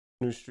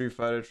New Street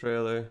Fighter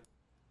trailer.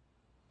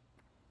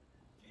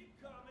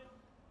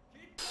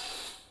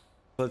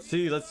 Let's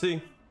see, let's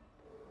see.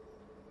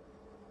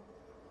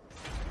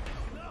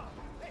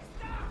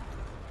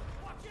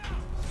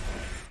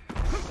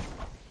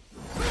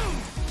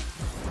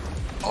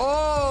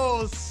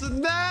 Oh,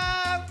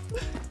 snap!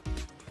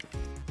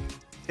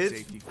 It's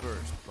safety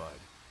first, bud.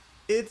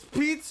 It's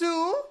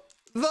P2,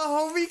 the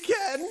homie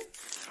Ken.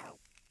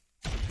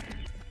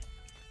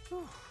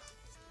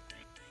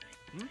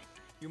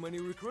 You my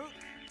new recruit?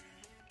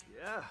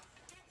 Yeah,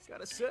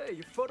 gotta say,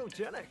 you're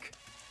photogenic.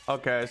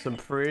 Okay, some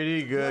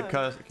pretty good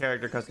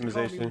character Call me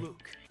customization.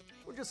 Luke.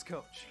 We're just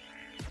coach.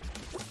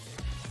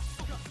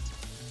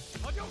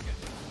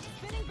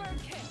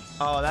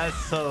 Oh, that's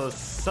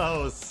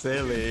so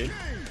silly.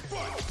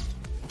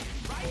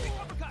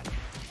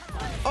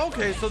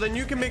 Okay, so then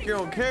you can make your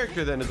own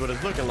character then is what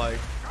it's looking like.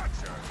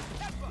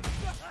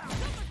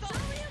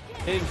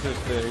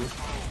 Interesting.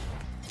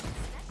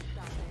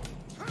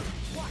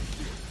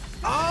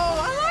 Oh,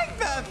 I like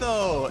that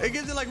though. It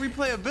gives it like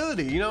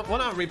replayability, you know? Well,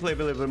 not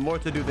replayability, but more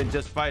to do than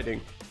just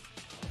fighting.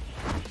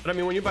 But I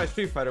mean, when you buy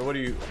Street Fighter, what are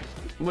you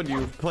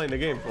playing the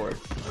game for?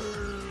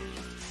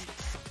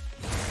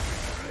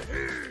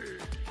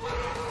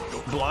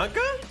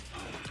 Blanca?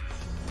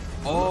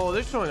 Oh,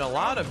 they're showing a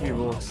lot of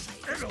people.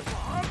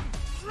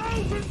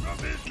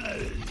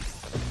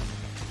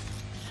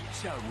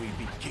 Shall we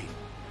begin?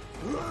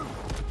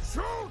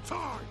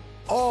 Showtime!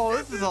 Oh,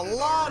 this is a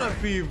lot of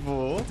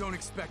people. Don't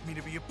expect me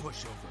to be a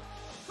pushover.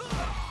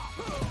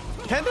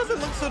 Ken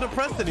doesn't look so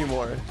depressed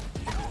anymore.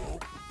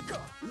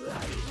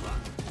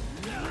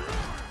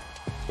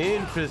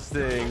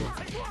 Interesting.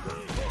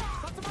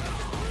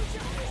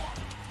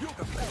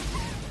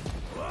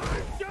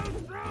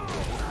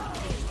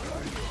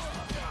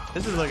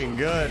 This is looking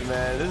good,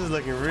 man. This is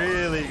looking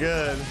really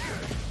good.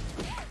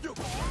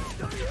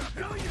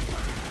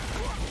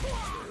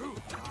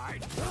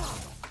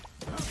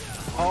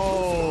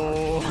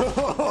 Oh,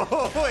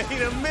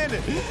 wait a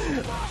minute.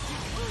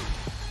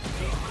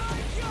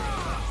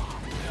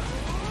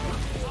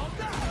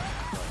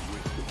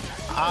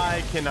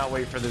 I cannot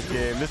wait for this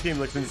game. This game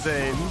looks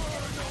insane.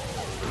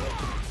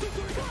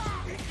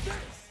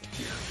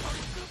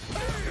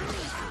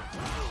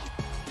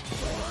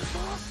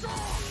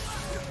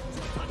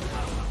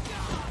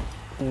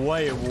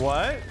 Wait,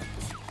 what?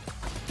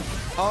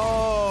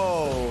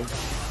 Oh,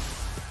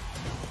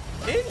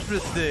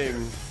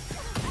 interesting.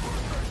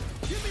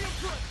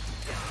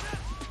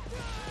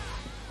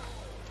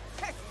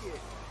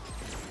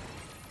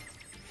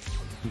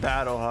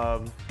 Battle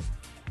Hub.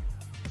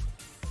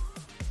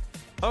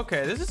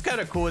 Okay, this is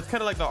kind of cool. It's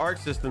kind of like the Arc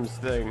Systems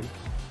thing,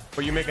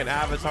 where you make an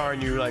avatar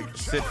and you like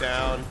sit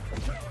down.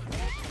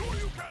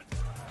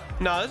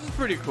 No, this is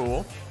pretty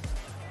cool.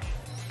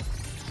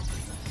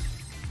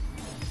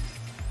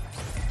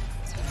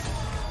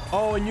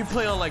 Oh, and you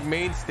play on like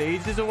main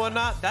stages and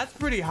whatnot. That's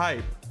pretty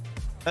hype.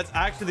 That's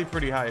actually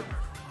pretty hype.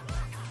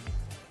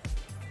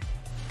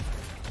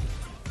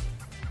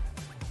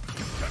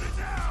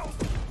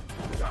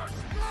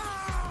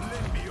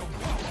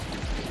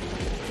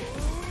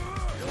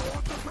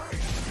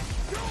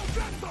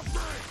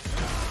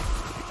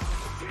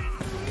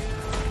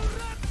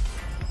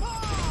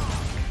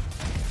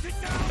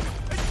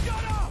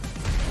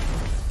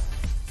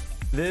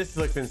 This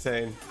looks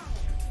insane.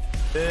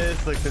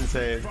 This looks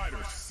insane.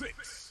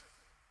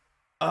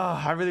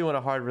 Oh, I really want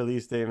a hard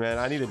release date, man.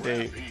 I need a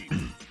date.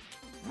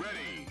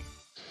 Ready,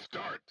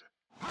 start.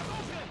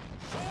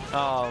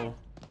 Oh,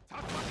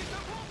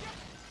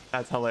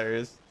 that's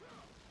hilarious.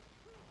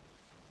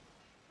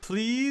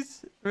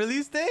 Please,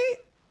 release date?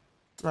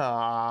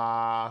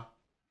 Ah,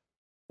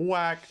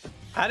 whack.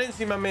 I didn't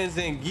see my man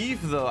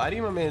Zangief though. I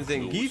need my man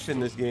Zangief in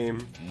this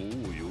game.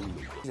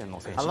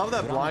 I love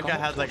that Blanca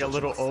has like a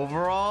little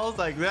overalls.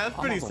 Like that's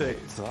pretty sick.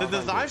 The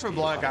design for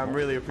Blanca I'm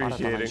really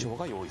appreciating.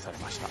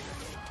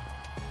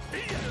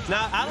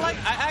 Now I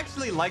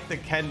actually like the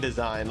Ken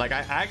design. Like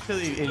I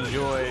actually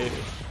enjoy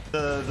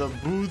the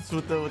boots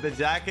with the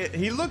jacket.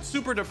 He looks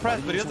super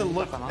depressed, but he doesn't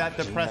look that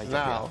depressed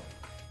now.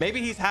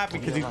 Maybe he's happy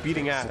because he's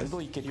beating ass.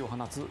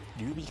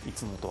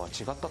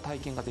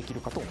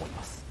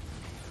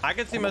 I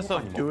can see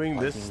myself doing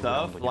this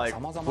stuff like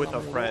with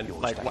a friend,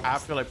 like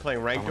after like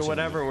playing ranked or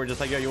whatever, and we're just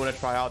like, yo, you want to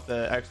try out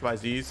the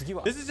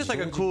XYZs? This is just like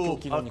a cool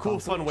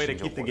fun way to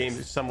keep the game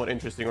somewhat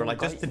interesting, or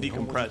like just to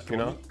decompress, you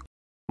know?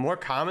 More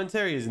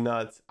commentary is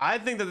nuts. I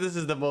think that this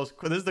is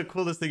the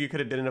coolest thing you could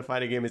have did in a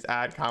fighting game is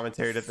add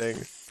commentary to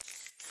things.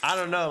 I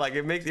don't know, like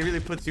it really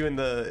puts you in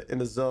the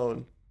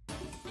zone.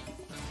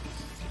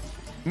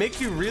 Makes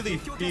you really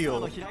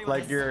feel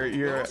like you're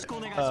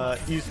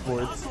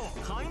esports.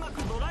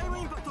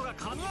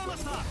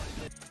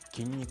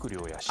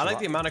 I like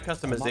the amount of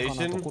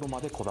customization.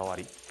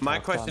 My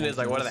question is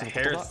like, what are the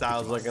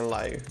hairstyles looking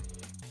like?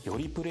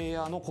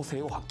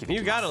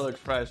 You gotta look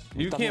fresh.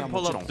 You can't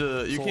pull up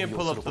to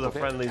the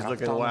friendlies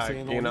looking whack,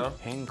 you know?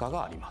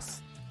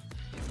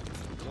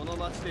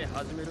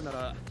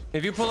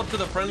 If you pull up to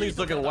the friendlies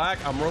looking whack,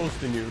 I'm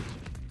roasting you.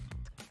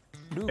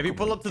 If you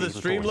pull up to the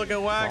stream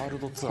looking whack,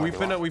 we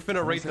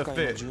finna rate the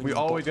fit. We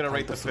always gonna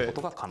rate the fit.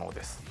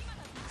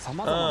 さ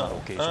まざまなロ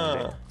ケーション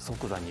で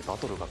即座にバ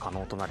トルが可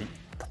能となり、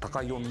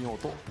戦いを見よう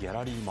とギャ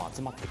ラリーも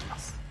集まってきま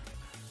す。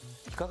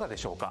いかがで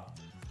しょうか。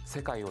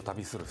世界を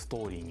旅するスト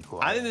ーリーに加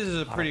え、新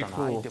た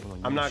なアイテムの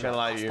入手や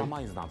カスタ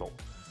マイズなど。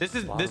This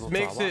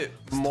makes it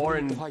more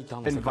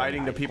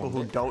inviting to people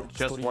who don't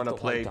just want to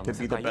play to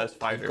be the best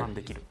fighter.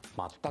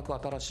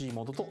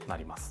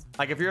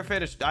 Like if you're a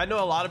fan of, I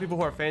know a lot of people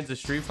who are fans of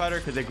Street Fighter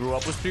because they grew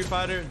up with Street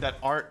Fighter that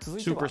aren't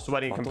super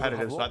sweaty and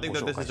competitive. So I think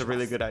that this is a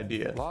really good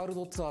idea.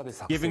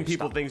 Giving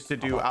people things to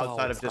do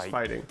outside of just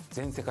fighting.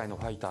 Because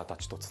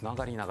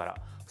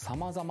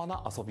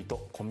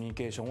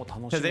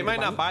they might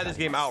not buy this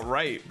game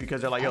outright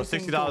because they're like, yo,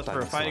 $60 for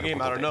a fighting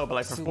game. I don't know, but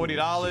like for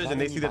 $40 and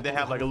they see that they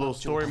have like a little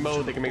story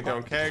mode, they can make their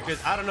own characters.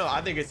 I don't know.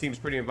 I think it seems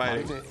pretty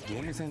inviting.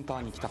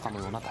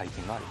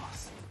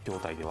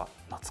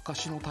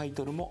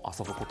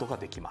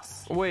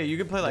 Wait, you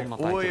can play like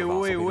wait,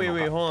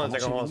 hold on a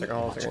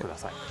second.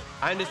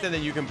 I understand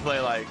that you can play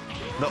like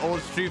the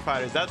old Street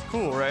Fighters. That's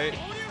cool, right?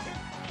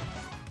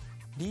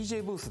 Can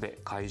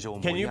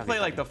you play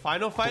like the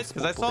final fights?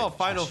 Because I saw a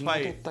final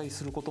fight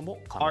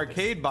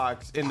arcade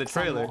box in the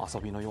trailer.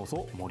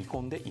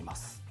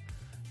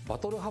 バ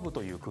トルハブ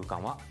という空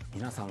間は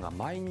皆さんが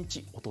毎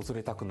日訪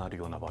れたくなる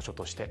ような場所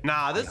として。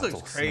Nah, this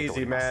looks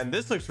crazy, man.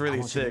 This looks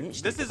really sick.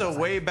 This is a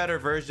way better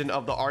version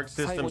of the Arc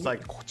Systems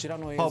like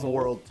hub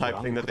world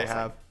type thing that they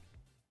have.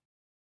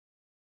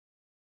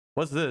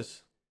 What's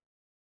this?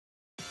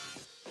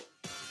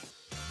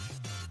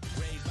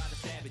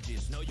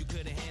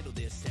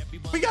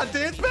 We got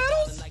dance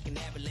battles?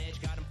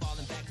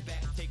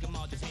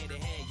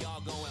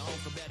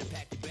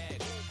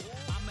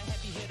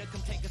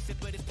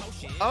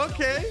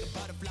 Okay.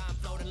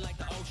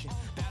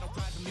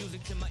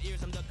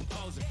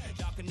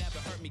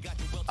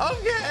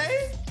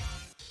 Okay.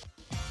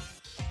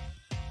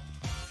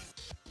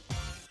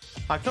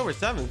 October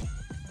 7th.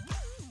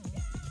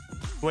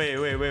 Wait.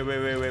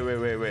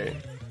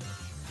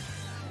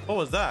 What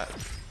was that?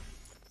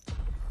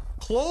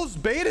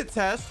 Closed beta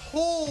test?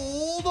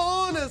 Hold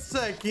on a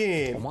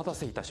second. お待た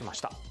せいたしまし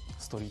た。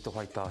ストリートフ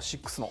ァイター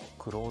6の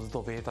クローズ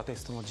ドベータテ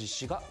ストの実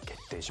施が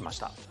決定しまし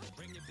た。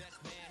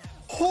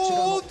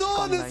Hold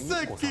on a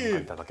second.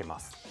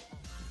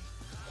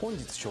 本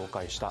日紹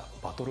介した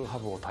バトルハ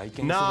ブを体験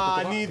すること Nah, が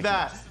I で need きま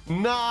that. す。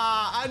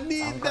 Nah, I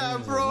need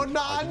that, bro.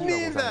 Nah, I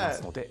need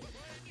that. ので、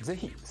ぜ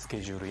ひス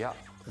ケジュールや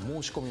お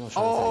申し込みの詳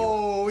細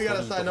Oh, を we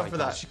gotta sign up for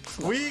that.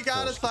 We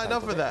gotta sign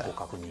up for that. ご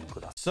確認く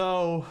ださい。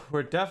 So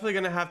we're definitely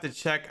gonna have to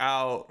check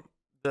out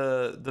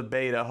the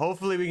beta.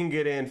 Hopefully we can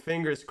get in.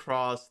 Fingers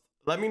crossed.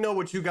 Let me know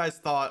what you guys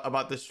thought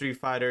about the Street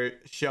Fighter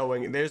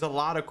showing. There's a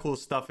lot of cool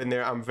stuff in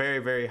there. I'm very,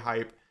 very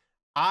hyped.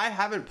 I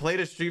haven't played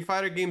a Street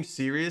Fighter game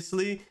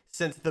seriously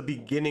since the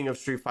beginning of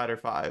Street Fighter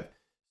 5.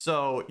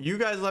 So you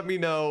guys let me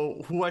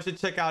know who I should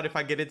check out if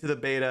I get into the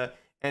beta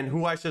and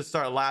who I should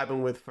start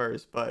labbing with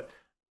first. But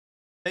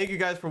thank you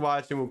guys for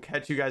watching. We'll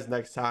catch you guys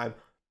next time.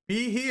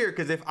 Be here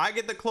because if I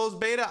get the closed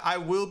beta, I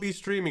will be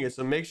streaming it.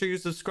 So make sure you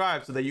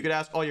subscribe so that you can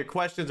ask all your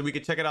questions and we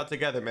can check it out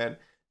together, man.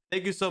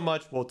 Thank you so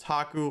much.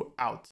 Wotaku out.